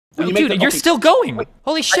Dude, you're still going.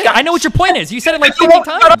 Holy shit! I know what your point is. You said it like 50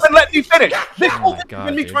 times. Shut up and let me finish. This whole thing has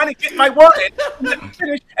been me trying to get my word in, let me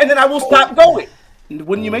finish, and then I will stop going.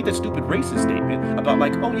 When you make that stupid racist statement about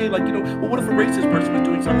like, oh yeah, like, you know, well, what if a racist person was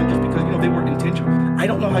doing something just because, you know, they weren't intentional? I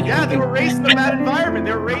don't know how you. Yeah, they were raised in a bad environment.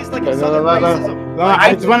 They were raised like in Southern racism. No,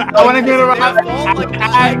 I want to get around.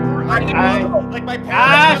 Like my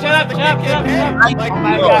parents. Shut up.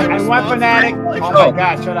 I'm one fanatic. Oh my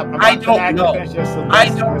God, shut up. I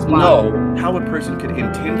don't know how a person could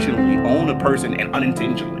intentionally own a person and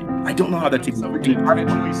unintentionally. I don't know how that's even.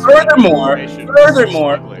 Furthermore,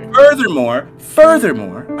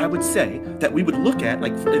 I would say that we would look at,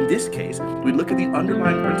 like in this case, we'd look at the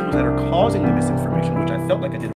underlying principles that are causing the misinformation, which I felt like I did.